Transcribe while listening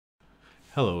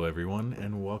Hello everyone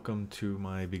and welcome to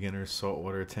my beginner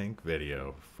saltwater tank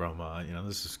video from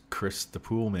this is Chris the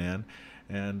Pool Man.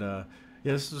 And yeah,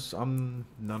 this is I'm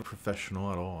not a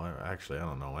professional at all. I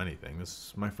don't know anything. This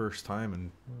is my first time,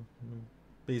 and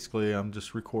basically I'm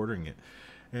just recording it.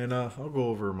 And I'll go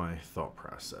over my thought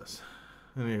process.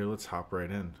 Anyway, let's hop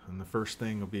right in. And the first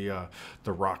thing will be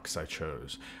the rocks I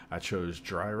chose. I chose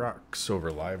dry rocks over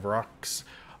live rocks,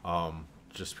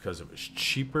 just because it was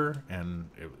cheaper and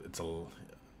it's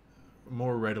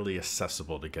more readily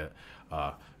accessible to get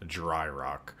a dry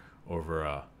rock over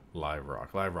a live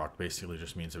rock. Live rock basically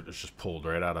just means it's just pulled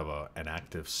right out of an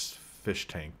active fish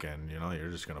tank, and you're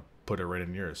just gonna put it right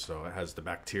in yours. So it has the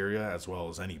bacteria as well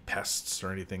as any pests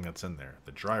or anything that's in there.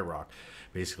 The dry rock,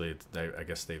 basically, I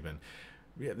guess they've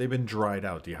been dried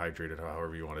out, dehydrated,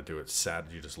 however you want to do it. Sad,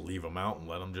 you just leave them out and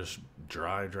let them just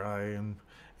dry,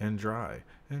 and dry,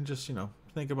 and just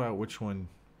think about which one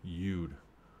you'd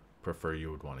prefer you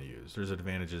would want to use. There's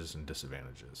advantages and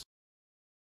disadvantages.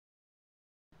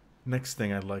 Next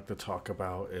thing I'd like to talk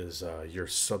about is your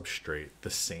substrate, the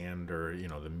sand, or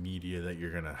the media that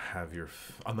you're gonna have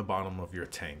on the bottom of your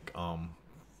tank.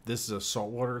 This is a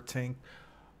saltwater tank.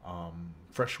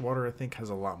 Freshwater, I think,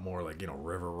 has a lot more, like,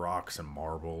 river rocks and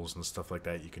marbles and stuff like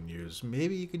that you can use.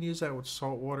 Maybe you can use that with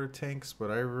saltwater tanks,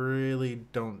 but I really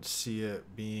don't see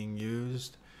it being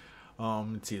used.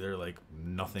 It's either like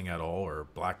nothing at all or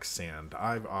black sand.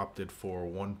 I've opted for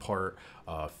 1 part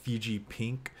Fiji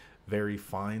pink, very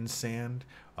fine sand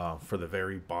for the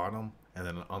very bottom, and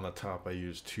then on the top I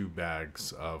use 2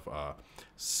 bags of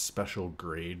special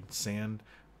grade sand.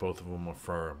 Both of them are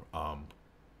from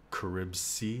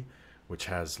CarribSea, which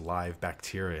has live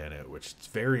bacteria in it, which is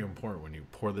very important when you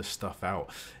pour this stuff out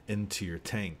into your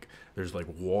tank. There's like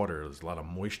water, there's a lot of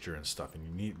moisture and stuff, and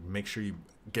you need to make sure you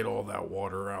get all that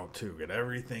water out too. Get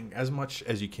everything as much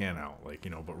as you can out,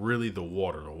 but really the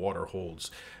water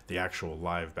holds the actual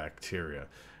live bacteria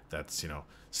that's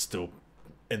still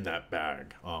in that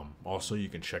bag. Also, you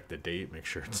can check the date, make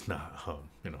sure it's not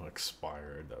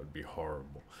expired. That would be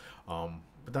horrible.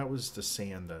 But that was the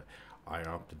sand that I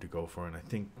opted to go for, and I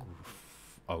think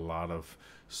a lot of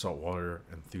saltwater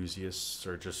enthusiasts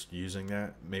are just using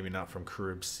that. Maybe not from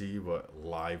CarribSea, but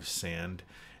live sand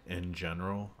in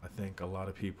general. I think a lot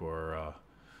of people are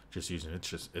just using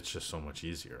it. It's just so much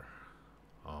easier.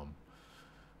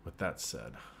 With that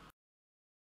said,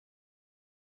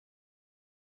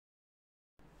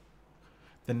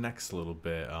 the next little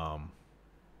bit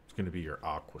is going to be your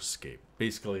aquascape.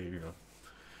 Basically,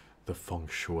 the feng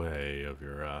shui of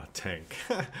your tank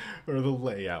or the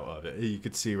layout of it. You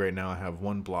could see right now I have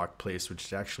one block placed, which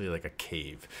is actually like a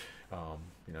cave.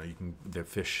 The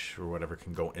fish or whatever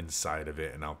can go inside of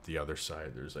it and out the other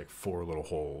side. There's like 4 little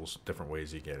holes, different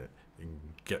ways you can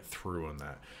get through in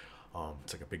that.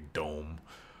 It's like a big dome.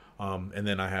 And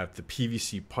then I have the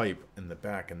PVC pipe in the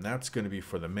back, and that's going to be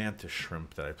for the mantis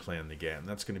shrimp that I plan to get. And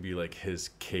that's going to be like his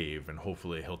cave, and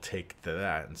hopefully he'll take to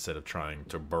that instead of trying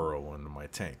to burrow into my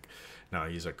tank. Now,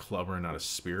 he's a clubber, not a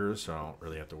spear, so I don't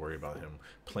really have to worry about him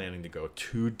planning to go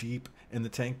too deep in the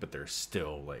tank, but they're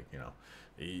still, like,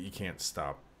 you can't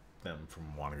stop them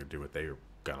from wanting to do what they're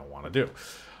going to want to do.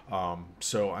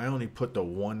 So I only put the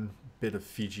 1 bit of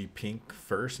Fiji pink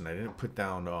first, and I didn't put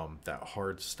down that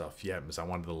hard stuff yet because I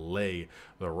wanted to lay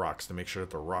the rocks to make sure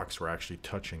that the rocks were actually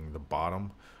touching the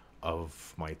bottom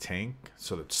of my tank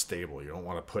so that it's stable. You don't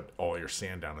want to put all your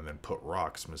sand down and then put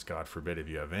rocks, because God forbid, if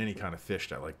you have any kind of fish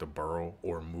that like to burrow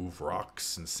or move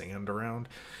rocks and sand around,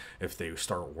 if they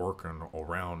start working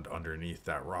around underneath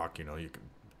that rock, you can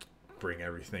bring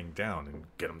everything down and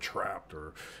get them trapped,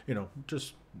 or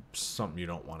just something you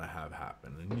don't want to have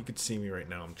happen. And you can see me right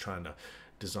now, I'm trying to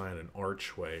design an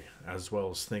archway, as well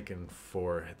as thinking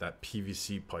for that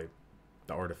PVC pipe,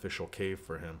 the artificial cave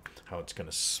for him, how it's going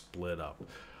to split up.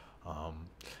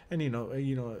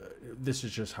 And this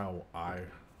is just how I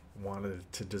wanted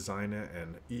to design it,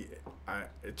 and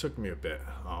it took me a bit.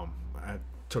 I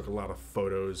took a lot of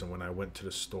photos, and when I went to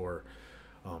the store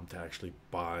to actually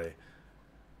buy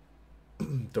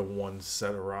the 1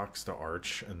 set of rocks, the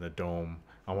arch and the dome,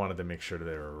 I wanted to make sure that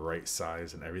they were right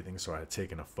size and everything. So I had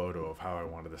taken a photo of how I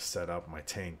wanted to set up my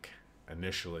tank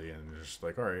initially, and just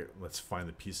like, all right, let's find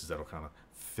the pieces that'll kind of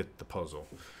fit the puzzle.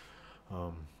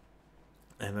 And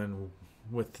then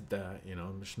with that,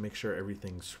 just make sure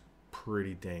everything's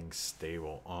pretty dang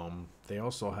stable. They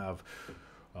also have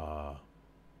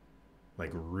like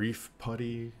reef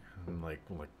putty, and like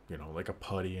a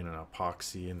putty and an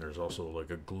epoxy, and there's also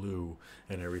like a glue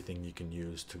and everything you can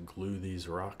use to glue these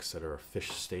rocks that are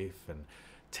fish safe and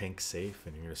tank safe.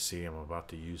 And you're gonna see I'm about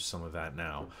to use some of that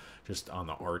now, just on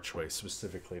the archway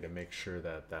specifically, to make sure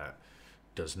that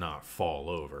does not fall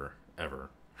over ever.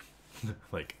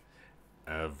 Like,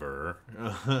 ever.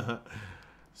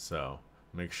 So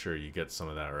make sure you get some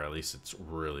of that, or at least it's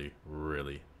really,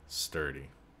 really sturdy.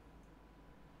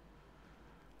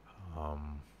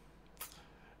 Um,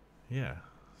 yeah.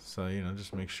 So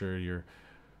just make sure you're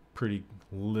pretty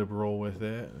liberal with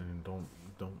it, and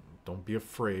don't be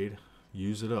afraid.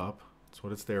 Use it up. That's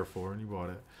what it's there for, and you bought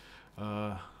it.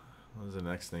 What was the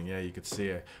next thing? Yeah, you could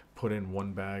see I put in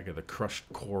 1 bag of the crushed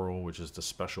coral, which is the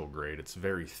special grade. It's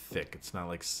very thick. It's not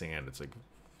like sand. It's like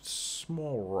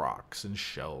small rocks and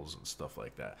shells and stuff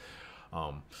like that.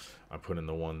 I put in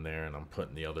the one there, and I'm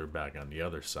putting the other bag on the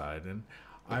other side. And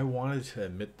I wanted to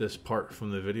omit this part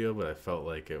from the video, but I felt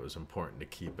like it was important to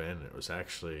keep in. It was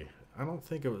actually, I don't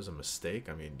think it was a mistake.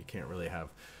 I mean, you can't really have,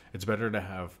 it's better to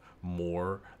have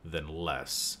more than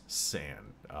less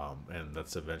sand. And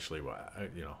that's eventually what,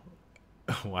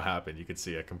 what happened. You could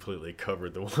see I completely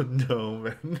covered the one dome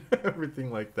and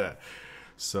everything like that.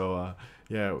 So,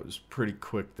 yeah, it was pretty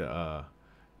quick to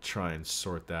try and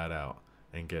sort that out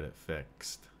and get it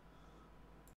fixed.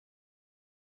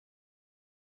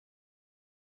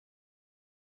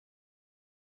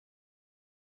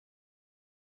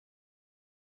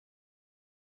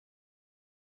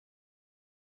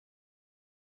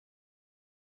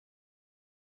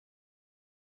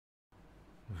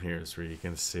 Here's where you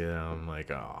can see that I'm like,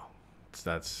 oh,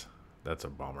 that's that's a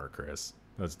bummer, Chris.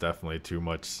 That's definitely too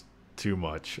much, too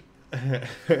much. And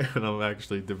I'm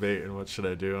actually debating what should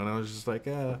I do, and I was just like,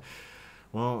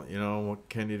 well, what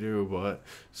can you do but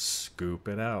scoop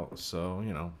it out? So,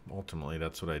 ultimately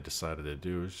that's what I decided to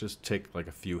do, is just take like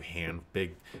a few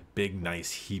big,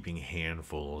 nice heaping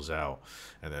handfuls out,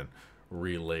 and then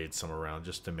relayed some around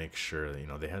just to make sure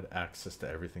that, they had access to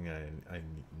everything I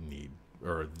need,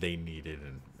 or they needed,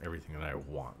 and everything that I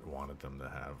wanted them to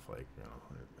have. Like,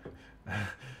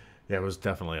 yeah, it was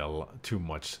definitely a lot, too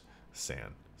much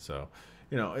sand. So,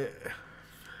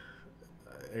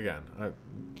 again,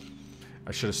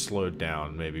 I should have slowed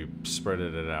down, maybe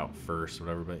spreaded it out first,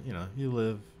 whatever. But you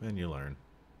live and you learn.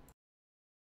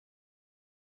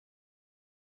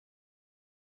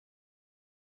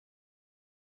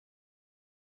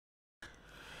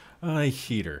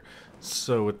 Heater.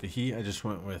 So with the heat, I just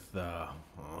went with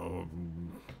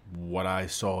what I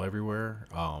saw everywhere,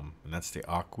 and that's the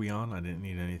Aqueon. I didn't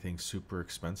need anything super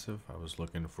expensive. I was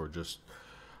looking for just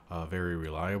very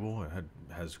reliable.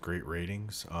 Has great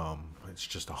ratings. It's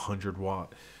just 100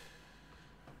 watt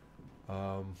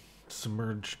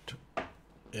submerged,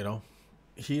 you know,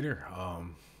 heater.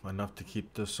 Enough to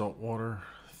keep the saltwater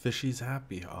fishies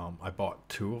happy. I bought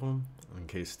 2 of them in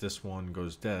case this one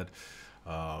goes dead.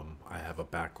 I have a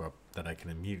backup that I can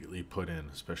immediately put in,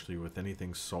 especially with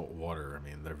anything salt water. I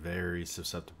mean, they're very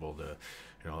susceptible to,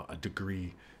 a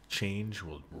degree change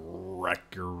will wreck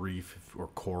your reef or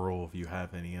coral if you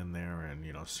have any in there, and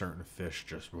certain fish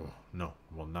just will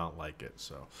not like it.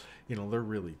 So, they're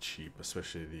really cheap,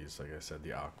 especially these. Like I said,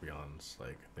 the Aqueons.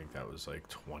 Like, I think that was like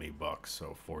 $20,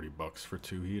 so $40 for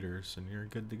 2 heaters, and you're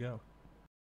good to go.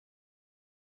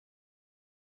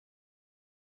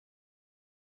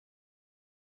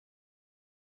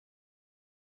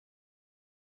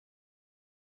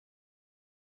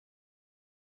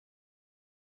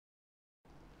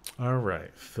 All right,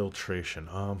 filtration.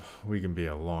 We can be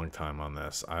a long time on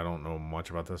this. I don't know much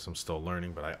about this. I'm still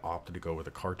learning, but I opted to go with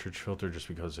a cartridge filter just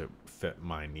because it fit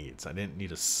my needs. I didn't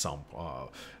need a sump,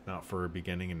 not for a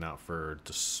beginning and not for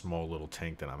the small little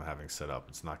tank that I'm having set up.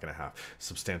 It's not going to have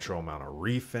substantial amount of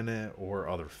reef in it or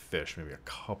other fish. Maybe a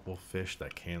couple fish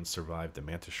that can survive the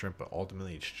mantis shrimp, but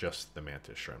ultimately it's just the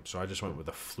mantis shrimp. So I just went with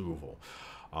a fluval.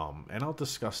 And I'll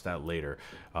discuss that later.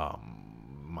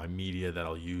 My media that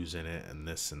I'll use in it, and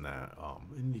this and that.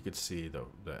 And you could see the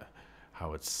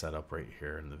how it's set up right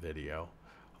here in the video.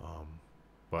 Um,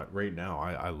 but right now,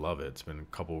 I love it. It's been a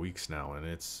couple weeks now, and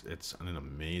it's an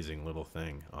amazing little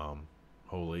thing.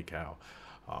 Holy cow!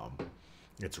 Um,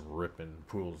 it's ripping.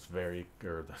 Pool's very,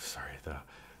 or sorry, the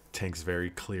tank's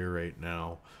very clear right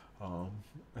now. Um,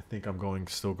 I think I'm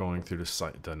still going through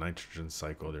the nitrogen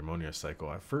cycle, the ammonia cycle.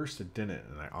 At first, it didn't,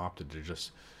 and I opted to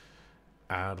just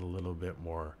add a little bit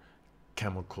more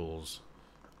chemicals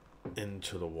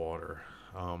into the water.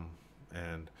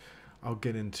 And I'll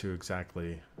get into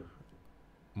exactly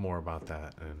more about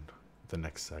that in the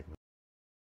next segment.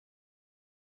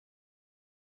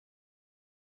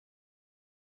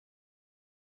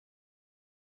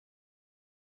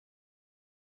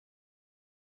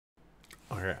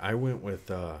 All right, I went with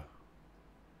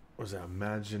was that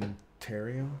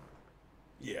Imaginarium?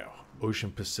 Yeah,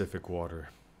 Ocean Pacific water.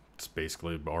 it's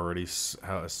basically already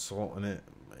has salt in it,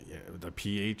 yeah, the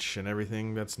pH and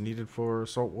everything that's needed for a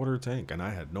saltwater tank, and I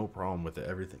had no problem with it.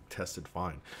 Everything tested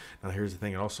fine. Now here's the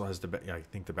thing: it also has I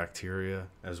think the bacteria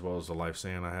as well as the life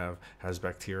sand I have has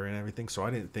bacteria and everything. So I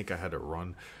didn't think I had to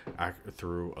run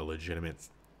through a legitimate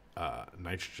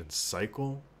nitrogen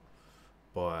cycle,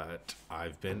 but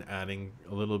I've been adding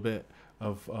a little bit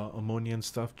of ammonia and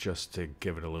stuff just to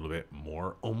give it a little bit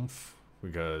more oomph,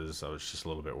 because I was just a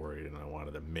little bit worried and I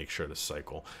wanted to make sure the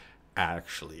cycle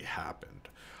actually happened.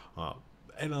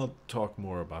 And I'll talk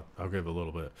more about, I'll give a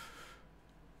little bit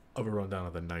of a rundown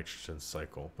of the nitrogen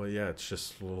cycle. But yeah, it's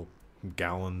just little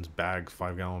gallons, bags,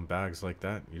 5-gallon bags like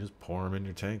that. You just pour them in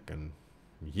your tank and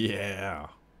yeah.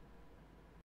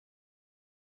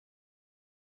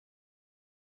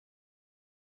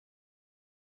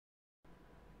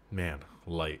 Man,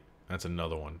 light. That's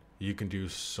another one. You can do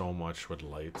so much with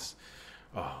lights.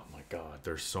 Oh my god,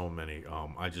 there's so many.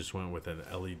 I just went with an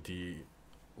LED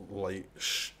light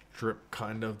strip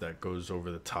kind of that goes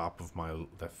over the top of my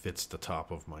that fits the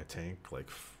top of my tank, like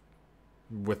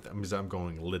with because I'm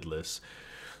going lidless.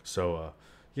 So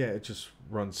yeah, it just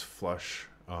runs flush.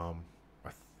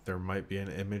 There might be an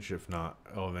image. If not,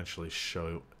 I'll eventually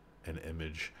show an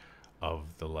image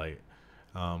of the light.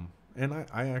 And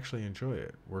I actually enjoy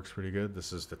it. Works pretty good.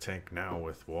 This is the tank now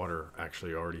with water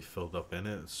actually already filled up in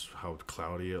it. It's how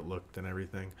cloudy it looked and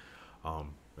everything.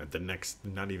 At the next,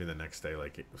 not even the next day,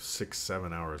 like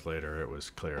 6-7 hours later, it was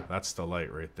clear. That's the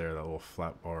light right there, that little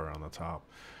flat bar on the top.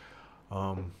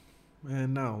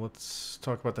 And now let's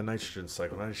talk about the nitrogen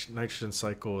cycle. Nitrogen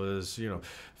cycle is,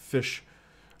 fish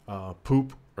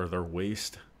poop or their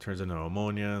waste turns into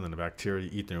ammonia, and then the bacteria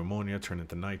eat the ammonia, turn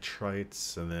into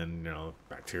nitrites, and then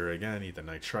bacteria again eat the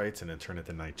nitrites and then turn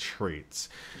into nitrates.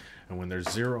 And when there's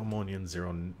zero ammonia and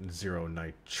zero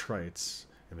nitrites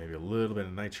and maybe a little bit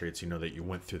of nitrates, you know that you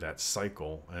went through that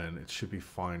cycle, and it should be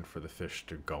fine for the fish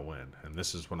to go in. And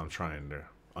this is what I'm trying to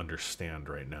understand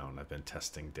right now, and I've been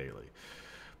testing daily.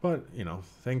 But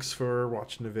thanks for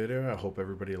watching the video. I hope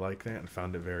everybody liked that and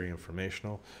found it very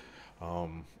informational.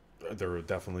 There will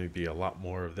definitely be a lot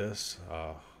more of this.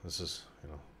 This is,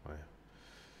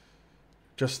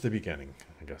 just the beginning,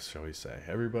 I guess, shall we say.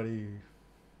 Everybody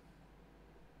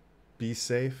be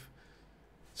safe,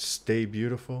 stay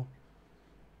beautiful,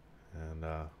 and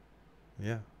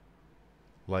yeah,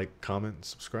 like, comment,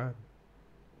 subscribe.